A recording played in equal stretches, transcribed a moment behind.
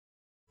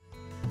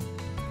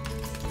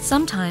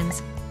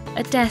Sometimes,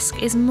 a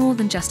desk is more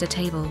than just a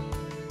table.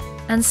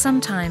 And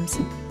sometimes,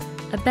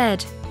 a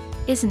bed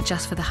isn't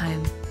just for the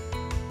home.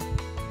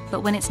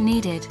 But when it's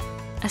needed,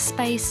 a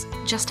space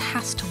just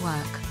has to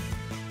work.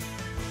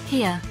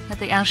 Here at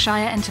the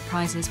Alshaya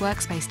Enterprises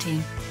Workspace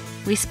team,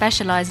 we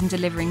specialise in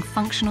delivering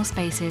functional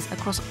spaces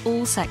across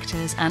all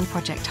sectors and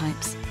project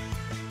types.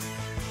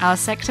 Our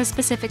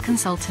sector-specific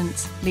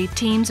consultants lead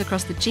teams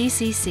across the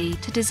GCC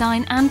to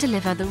design and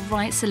deliver the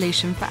right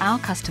solution for our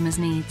customers'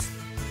 needs.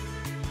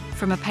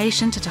 From a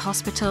patient at a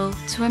hospital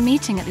to a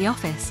meeting at the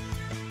office,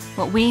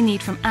 what we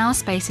need from our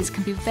spaces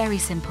can be very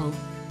simple,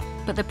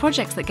 but the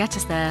projects that get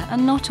us there are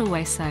not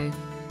always so.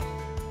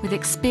 With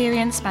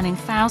experience spanning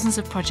thousands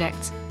of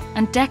projects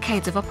and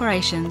decades of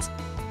operations,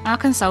 our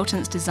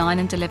consultants design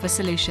and deliver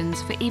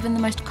solutions for even the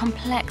most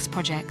complex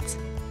projects.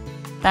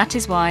 That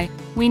is why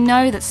we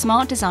know that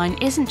smart design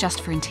isn't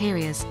just for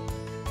interiors.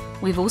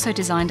 We've also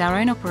designed our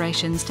own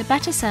operations to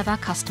better serve our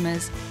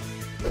customers.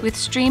 With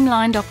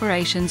streamlined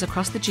operations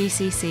across the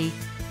GCC,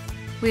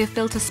 we have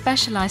built a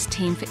specialised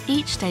team for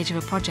each stage of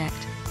a project,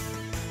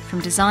 from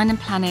design and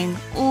planning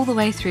all the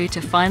way through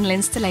to final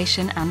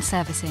installation and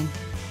servicing.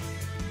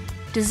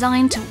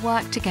 Designed to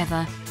work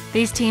together,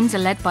 these teams are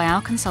led by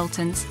our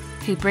consultants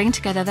who bring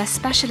together their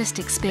specialist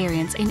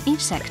experience in each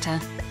sector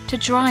to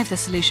drive the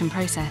solution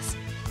process.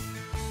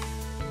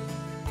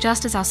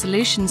 Just as our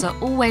solutions are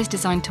always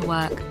designed to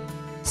work,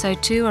 so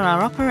too are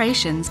our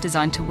operations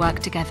designed to work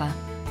together.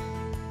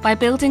 By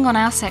building on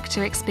our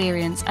sector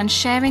experience and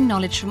sharing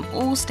knowledge from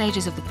all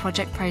stages of the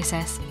project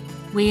process,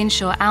 we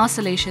ensure our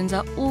solutions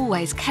are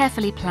always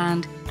carefully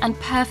planned and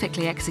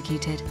perfectly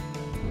executed.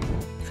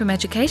 From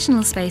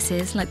educational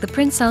spaces like the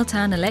Prince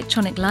Sultan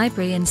Electronic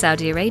Library in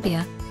Saudi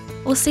Arabia,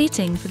 or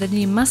seating for the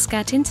new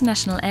Muscat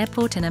International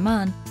Airport in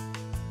Oman,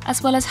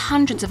 as well as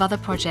hundreds of other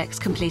projects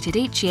completed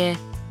each year,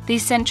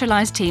 these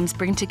centralised teams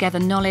bring together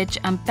knowledge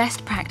and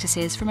best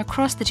practices from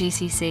across the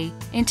GCC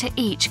into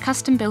each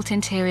custom-built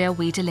interior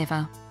we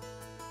deliver.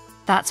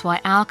 That's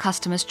why our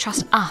customers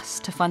trust us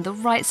to find the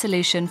right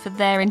solution for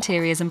their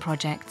interiors and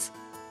projects.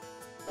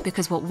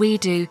 Because what we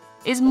do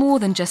is more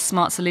than just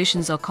smart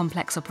solutions or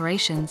complex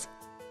operations.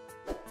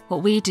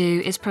 What we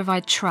do is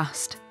provide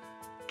trust.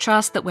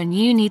 Trust that when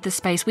you need the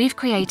space we've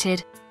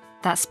created,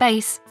 that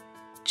space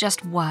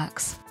just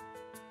works.